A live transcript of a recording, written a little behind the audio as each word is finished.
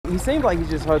he seems like he's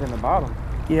just hugging the bottom.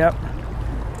 Yep.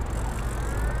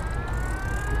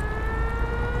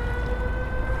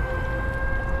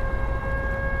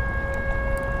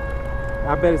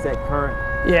 I bet it's that current.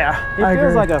 Yeah, It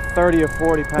feels like a 30 or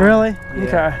 40 pound. Really? Yeah.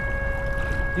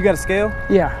 Okay. You got a scale?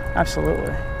 Yeah,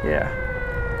 absolutely. Yeah.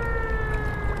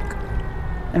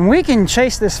 And we can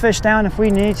chase this fish down if we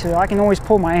need to. I can always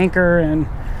pull my anchor, and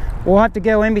we'll have to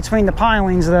go in between the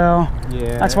pilings though.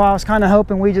 Yeah. That's why I was kind of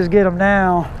hoping we just get him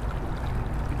now.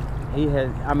 He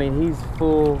has, I mean, he's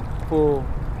full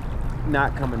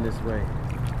not coming this way.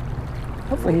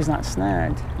 Hopefully he's not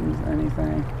snagged or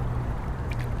anything.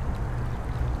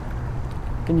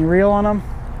 Can you reel on him?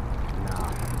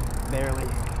 Nah, barely.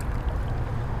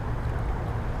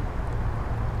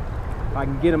 If I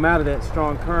can get him out of that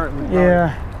strong current, we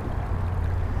Yeah.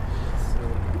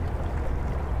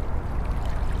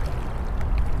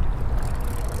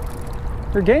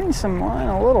 We're gaining some line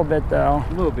a little bit though.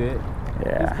 A little bit.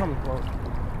 Yeah. He's coming close.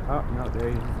 Oh, no, there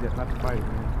he is. He's about to fight it,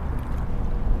 man.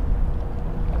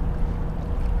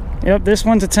 Yep, this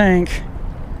one's a tank.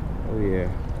 Oh, yeah.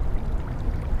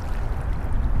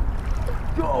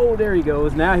 Oh, there he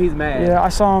goes. Now he's mad. Yeah, I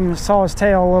saw his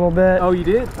tail a little bit. Oh, you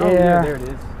did? Oh, yeah, there it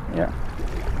is. Yeah.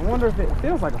 I wonder if it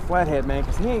feels like a flathead, man,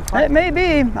 because he ain't fighting. It may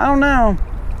be. I don't know.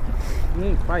 He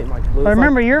ain't fighting like blue. But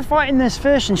remember, you're fighting this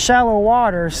fish in shallow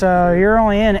water, so you're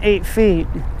only in 8 feet.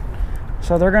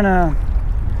 So they're gonna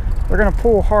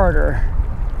pull harder.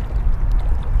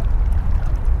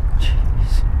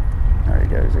 Jeez. There he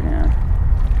goes again.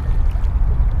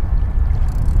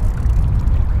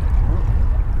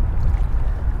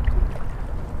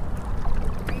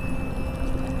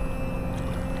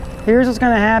 Here's what's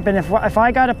gonna happen. If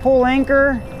I got to pull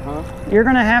anchor, you're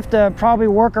gonna have to probably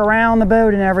work around the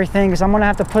boat and everything, because I'm gonna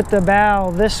have to put the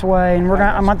bow this way, and I'm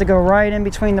gonna have to go right in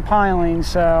between the pilings.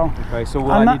 So. Okay, so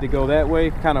will I need to go that way?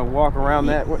 Kind of walk around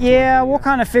that way? Yeah, we'll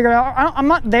kind of figure it out. I'm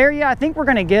not there yet. I think we're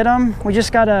gonna get them. We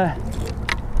just gotta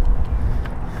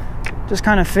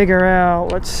kind of figure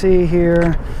out. Let's see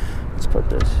here. Let's put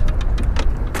this.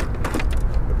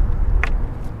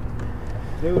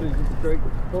 Dude is just straight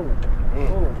pulling.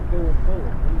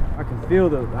 I can feel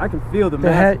the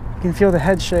head. You can feel the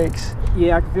head shakes.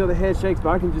 Yeah, I can feel the head shakes, but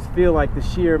I can just feel like the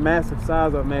sheer massive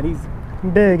size of him, man. He's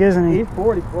big, isn't he? He's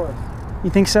 40 plus. You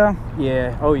think so?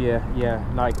 Yeah. Oh yeah. Yeah.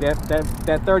 Like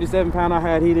that 37 pound I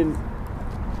had, he didn't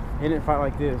fight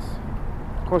like this.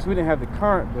 Of course, we didn't have the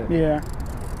current, but yeah.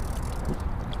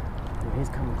 He's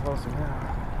coming closer now.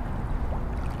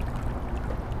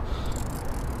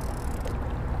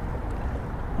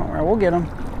 All right, we'll get him.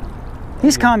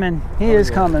 He's coming. He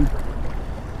is coming.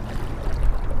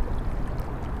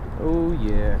 Oh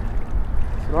yeah.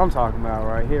 That's what I'm talking about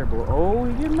right here, boy. Oh,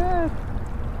 he getting mad.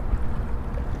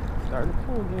 Starting to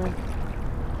pull again.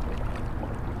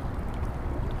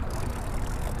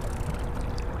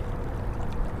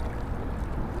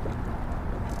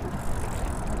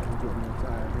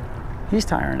 He's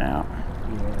tiring out.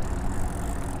 Yeah.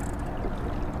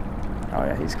 Oh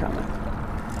yeah, he's coming.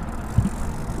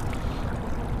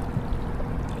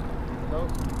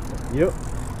 Yep.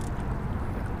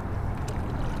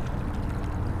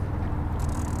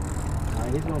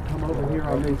 He's gonna come over here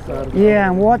on this side of the yeah,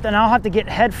 and then I'll have to get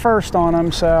head first on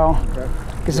him, so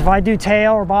because if I do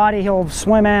tail or body, he'll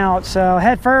swim out. So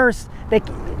head first, the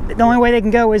only way they can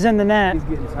go is in the net. He's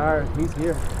getting tired. He's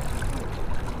here.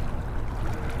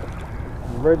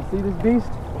 You ready to see this beast?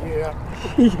 Yeah.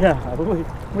 Yeah.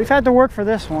 We've had to work for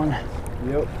this one.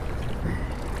 Yep.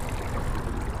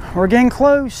 We're getting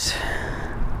close.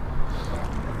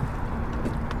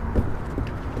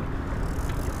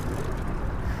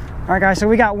 All right, guys, so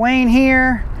we got Wayne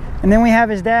here, and then we have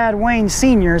his dad, Wayne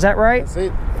Sr., is that right? That's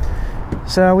it.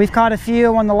 So we've caught a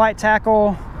few on the light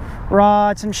tackle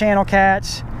rod, some channel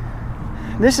cats.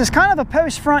 This is kind of a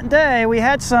post-front day. We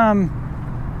had some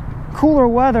cooler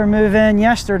weather move in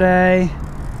yesterday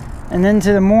and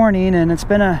into the morning, and it's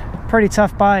been a pretty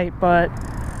tough bite, but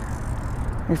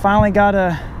we finally got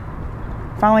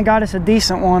us a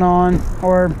decent one on.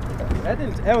 Or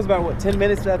that was about what, 10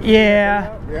 minutes after?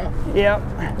 Yeah. Yeah. Yep.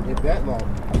 Get that long.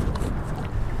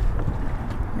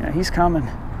 Yeah, he's coming.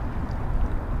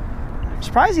 I'm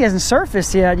surprised he hasn't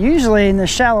surfaced yet. Usually in the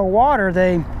shallow water,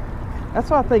 That's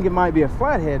why I think it might be a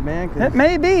flathead, man. It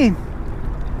may be.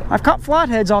 I've caught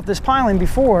flatheads off this piling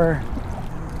before.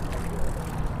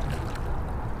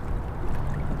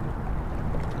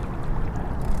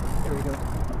 There we go.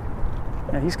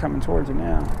 Yeah, he's coming towards you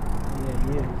now.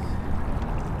 Yeah, he is.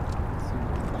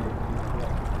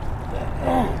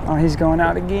 Oh, he's going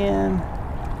out again.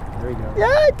 There you go.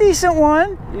 Yeah, decent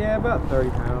one. Yeah, about 30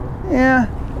 pounds. Yeah.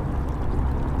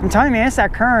 I'm telling you, man, it's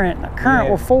that current. That current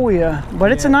will fool you,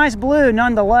 but it's a nice blue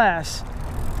nonetheless.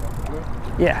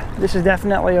 Yeah, this is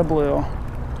definitely a blue. All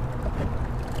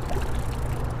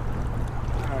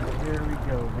right, here we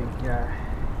go, big guy.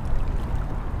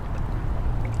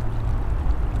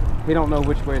 He don't know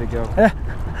which way to go.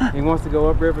 He wants to go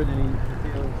upriver, then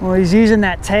he feels. Well, he's using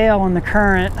that tail on the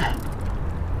current.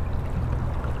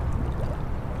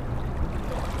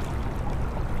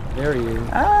 There he is.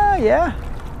 Ah, yeah.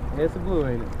 It's a blue,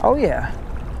 ain't it? Oh, yeah.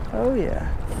 Oh, yeah.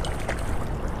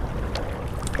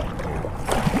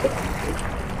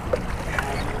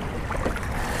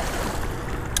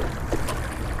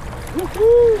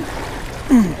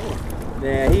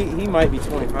 Yeah, he might be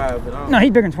 25, but I don't No,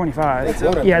 he's bigger than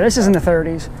 25. Yeah, this is in the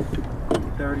 30s.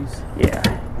 30s. Yeah.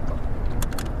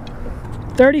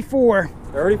 34.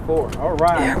 34. All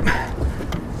right. Yeah.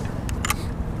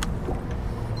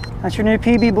 That's your new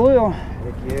PB Blue.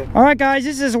 Heck yeah. All right, guys,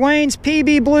 this is Wayne's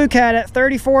PB Blue Cat at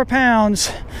 34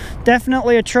 pounds.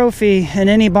 Definitely a trophy in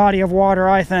any body of water,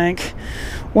 I think.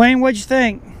 Wayne, what'd you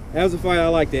think? That was a fight. I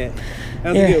like that.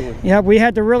 That was a good one. Yeah, we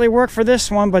had to really work for this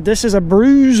one, but this is a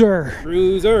bruiser.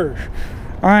 Bruiser.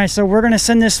 All right, so we're going to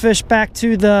send this fish back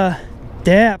to the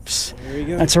depths. There you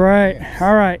go. That's right.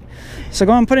 All right. So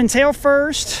go and put in tail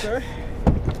first. Okay.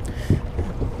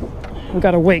 We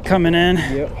got a weight coming in.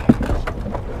 Yep.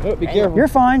 Oh, be careful. You're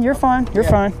fine. You're fine. You're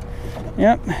fine.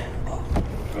 Yep.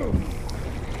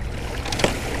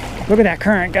 Look at that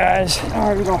current, guys. All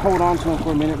right, we're going to hold on to him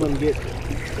for a minute. Let him get.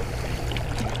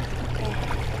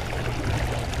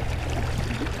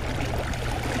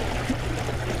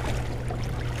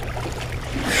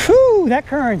 Whew, that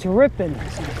current's ripping.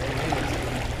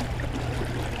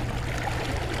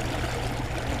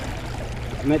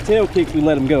 And that tail kicks, we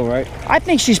let him go, right? I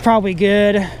think she's probably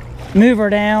good. Move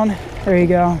her down. There you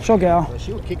go. She'll go. Well,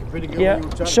 she was kicking pretty good.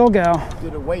 Yeah, she'll go. Do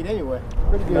the weight anyway.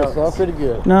 Pretty good, son. Pretty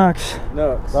good. Nux.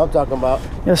 No. That's what I'm talking about.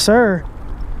 Yes, sir.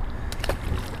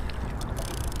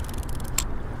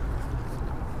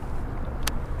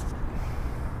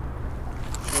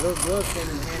 So those gloves came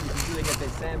in handy because they got that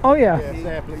sample. Oh, yeah. Yeah,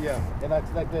 sampling, yeah. And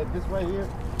like that, this right here,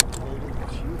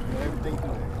 everything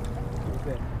through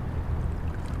there.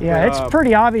 Yeah, it's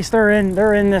pretty obvious they're in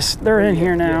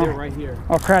here now. Yeah, they're right here.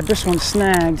 Oh crap, this one's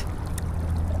snagged.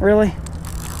 Really?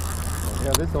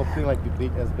 Yeah, this don't feel like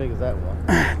as big as that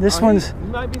one. This one's... He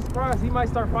might be surprised. He might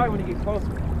start fighting when he gets closer.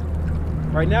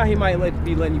 Right now, he might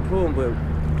be letting you pull him, but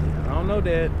I don't know,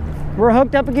 Dad. We're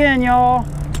hooked up again, y'all.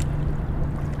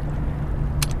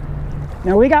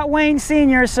 Now, we got Wayne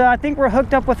Sr., so I think we're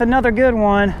hooked up with another good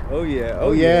one. Oh, yeah.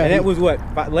 Oh, yeah. And that was, what,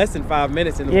 less than 5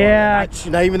 minutes in the Yeah.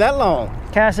 Not even that long.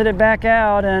 Casted it back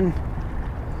out, and...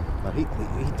 No, he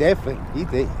definitely, he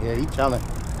trying to.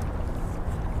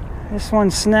 This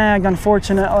one's snagged,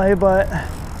 unfortunately, but...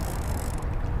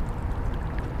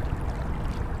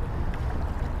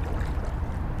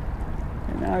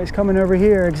 And now he's coming over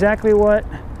here. Exactly what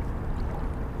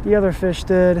the other fish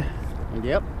did.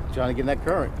 Yep, trying to get in that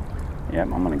current. Yep,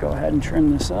 I'm gonna go ahead and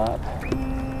trim this up. He's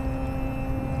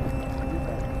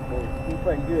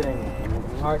fighting good, ain't he?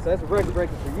 All right, so that's a record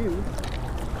breaker for you.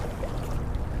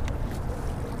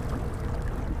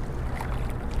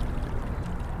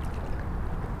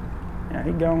 Yeah,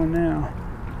 he's going now.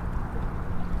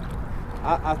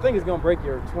 I think it's gonna break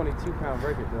your 22-pound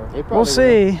breaker, though. We'll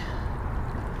see.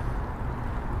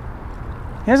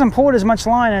 He hasn't pulled as much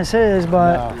line as his,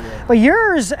 but but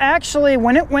yours actually,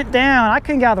 when it went down, I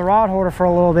couldn't get out of the rod holder for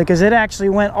a little bit because it actually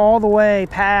went all the way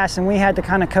past, and we had to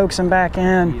kind of coax him back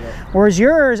in. Yeah. Whereas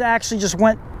yours actually just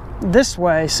went this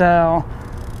way. So.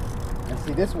 And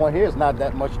see, this one here is not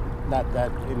that much, not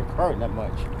that in the current that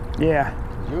much. Yeah.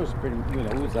 Yours is pretty,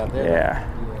 it was out there. Yeah.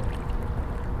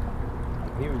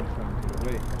 He was trying to get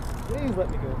away. Please let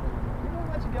me go home. We don't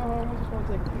let you go home. We just want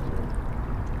to take a picture.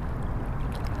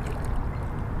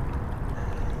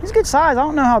 He's a good size. I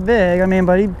don't know how big. I mean,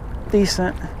 but he's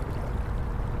decent.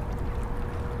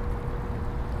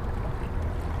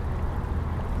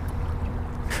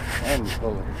 And he's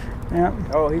pulling. Yep.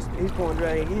 Oh, he's pulling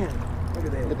drag again. Look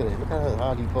at that. Look at it. Look how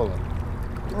hard he's pulling.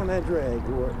 On that drag,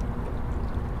 boy.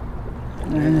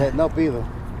 Ain't letting up either.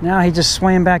 Now he just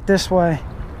swam back this way.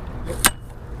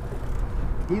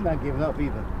 He's not giving up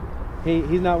either.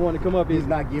 He's not wanting to come up. He's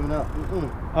not giving up.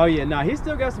 Oh yeah, nah, he's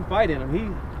still got some fight in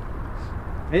him.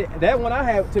 That one I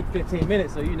had took 15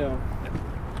 minutes, so you know,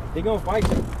 he gonna fight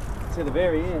you to the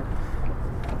very end.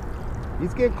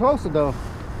 He's getting closer though.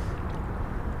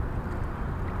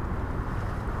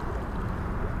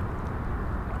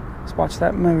 Let's watch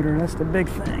that motor. That's the big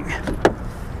thing.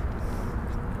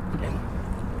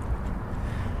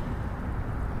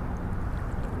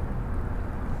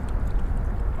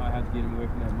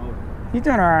 You're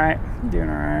doing all right. You're doing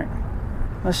all right.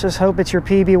 Let's just hope it's your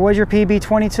PB. What's your PB?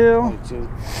 22? 22.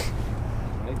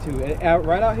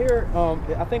 Right out here,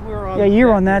 I think we were on. Yeah, you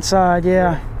were on that side.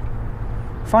 Yeah.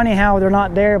 Funny how they're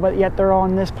not there, but yet they're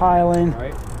on this piling.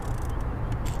 Right.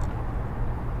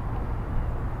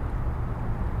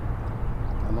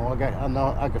 I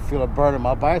know I can feel a burn in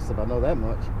my bicep. I know that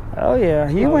much. Oh yeah,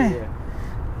 you Oh, went. yeah.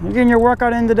 You're getting your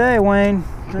workout in today, Wayne.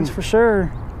 That's for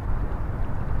sure.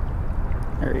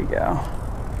 There you go.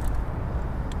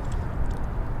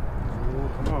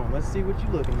 Ooh, come on, let's see what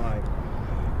you're looking like.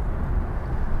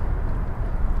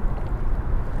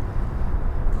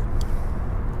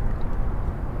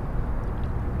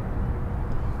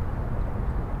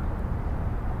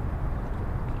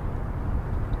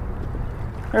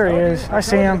 There he is. I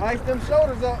see him. Ice them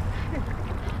shoulders up.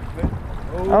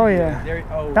 Oh yeah. There,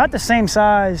 About the same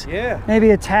size. yeah.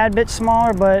 Maybe a tad bit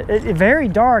smaller, but very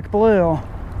dark blue. Oh,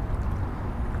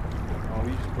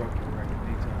 you just broke your record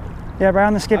big time. Yeah,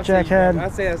 around the skipjack head.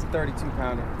 I'd say that's a 32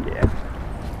 pounder. Yeah.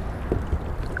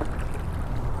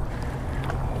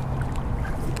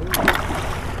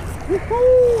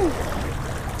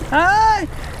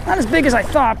 Not as big as I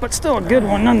thought, but still a good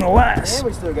one nonetheless. And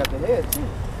we still got the head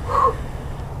too.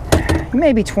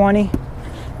 Maybe 20.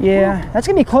 Yeah, that's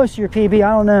gonna be close to your PB.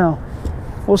 I don't know.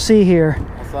 We'll see here.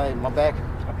 That's like my back.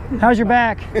 How's your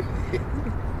back?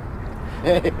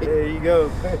 There you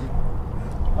go.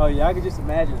 Oh yeah, I could just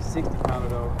imagine a 60 pounder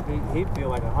though. He'd feel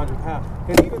like 100 pounds.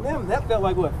 Cause even them, that felt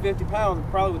like what, 50 pounds,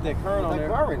 probably with that current on there.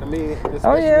 Current. I mean,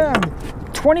 Oh yeah,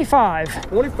 25.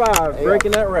 25,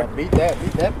 breaking that record. Beat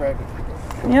that record.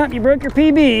 Yep, you broke your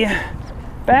PB.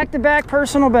 Back-to-back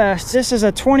personal best. This is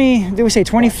a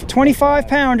 25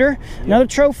 pounder, another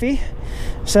trophy.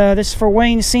 So this is for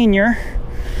Wayne Sr.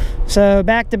 So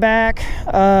back-to-back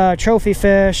trophy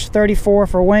fish, 34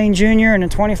 for Wayne Jr. and a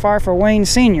 25 for Wayne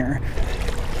Sr.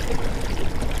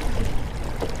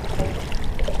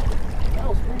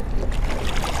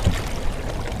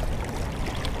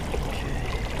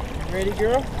 Ready,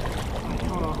 girl?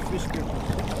 Hold on, fish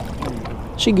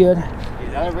good. She good.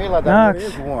 I didn't realize that Knox.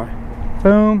 is warm.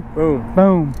 Boom, Boom.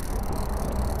 boom.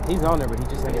 He's on there, but he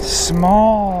just ain't.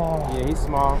 Small, Yeah, he's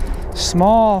small.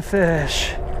 small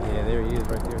fish. Yeah, there he is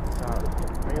right there at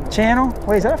the top. Channel?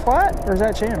 Wait, is that a flat or is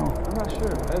that channel? I'm not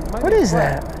sure. What is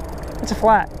that? It's a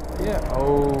flat. Yeah.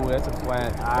 Oh, that's a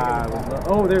flat.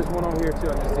 Oh, there's one over here too.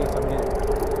 I just seen something hit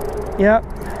it. Yep.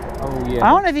 Oh I yeah.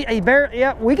 don't know if you bear.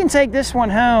 Yep, we can take this one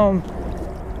home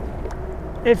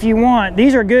if you want.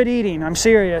 These are good eating. I'm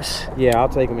serious. Yeah, I'll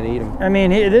take him and eat him. I mean,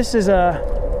 this is a.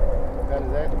 What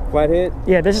is that? Flathead.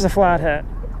 Yeah, this is a flathead.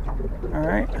 All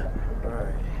right.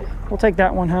 We'll take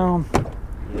that one home.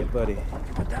 Yeah, buddy.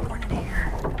 Put that one in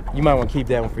here. You might want to keep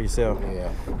that one for yourself. Yeah.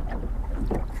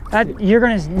 You're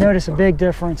going to notice a big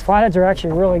difference. Flatheads are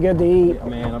actually really good to eat.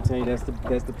 Man, I'm telling you, that's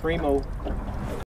the primo.